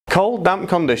Cold, damp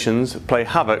conditions play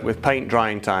havoc with paint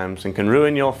drying times and can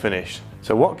ruin your finish.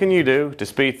 So what can you do to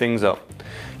speed things up?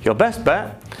 Your best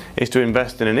bet is to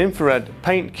invest in an infrared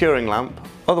paint curing lamp,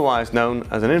 otherwise known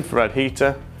as an infrared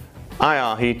heater,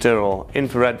 IR heater or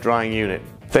infrared drying unit.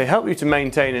 They help you to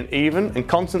maintain an even and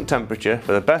constant temperature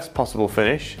for the best possible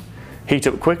finish, heat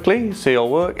up quickly so your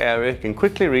work area can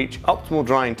quickly reach optimal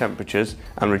drying temperatures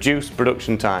and reduce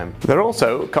production time. They're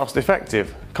also cost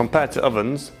effective compared to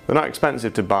ovens, they're not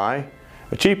expensive to buy,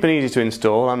 are cheap and easy to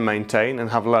install and maintain and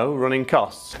have low running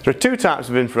costs. There are two types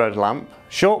of infrared lamp,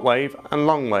 shortwave and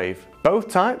longwave. Both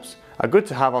types are good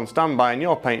to have on standby in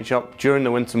your paint shop during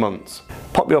the winter months.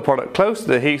 Pop your product close to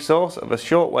the heat source of a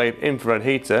shortwave infrared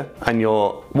heater and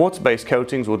your water-based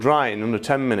coatings will dry in under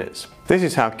 10 minutes. This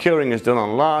is how curing is done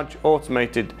on large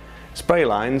automated spray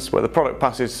lines where the product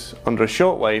passes under a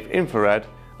shortwave infrared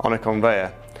on a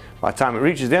conveyor. By the time it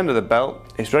reaches the end of the belt,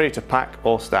 it's ready to pack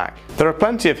or stack. There are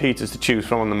plenty of heaters to choose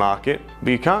from on the market,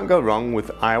 but you can't go wrong with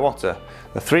Iwata.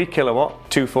 The 3 kilowatt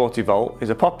 240 volt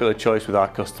is a popular choice with our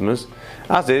customers,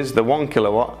 as is the 1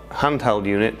 kilowatt handheld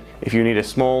unit if you need a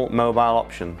small mobile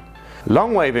option.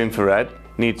 Long-wave infrared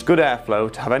needs good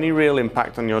airflow to have any real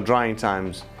impact on your drying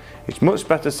times. It's much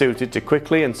better suited to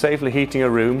quickly and safely heating a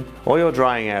room or your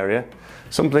drying area.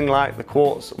 Something like the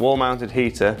quartz wall-mounted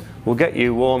heater will get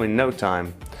you warm in no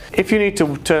time. If you need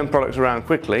to turn products around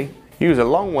quickly, use a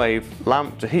long-wave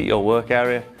lamp to heat your work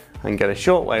area and get a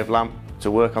short-wave lamp to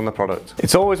work on the product.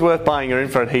 It's always worth buying your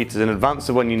infrared heaters in advance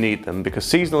of when you need them because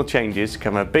seasonal changes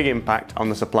can have a big impact on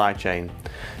the supply chain.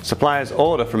 Suppliers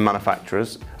order from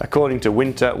manufacturers according to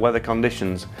winter weather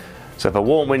conditions. So if a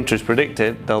warm winter is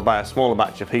predicted, they'll buy a smaller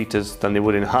batch of heaters than they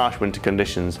would in harsh winter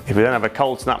conditions. If we then have a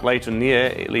cold snap later in the year,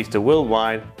 it leads to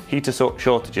worldwide heater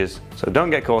shortages. So don't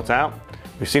get caught out.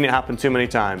 We've seen it happen too many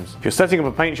times. If you're setting up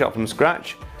a paint shop from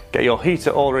scratch, get your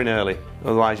heater order in early.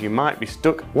 Otherwise you might be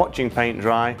stuck watching paint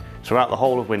dry throughout the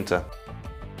whole of winter.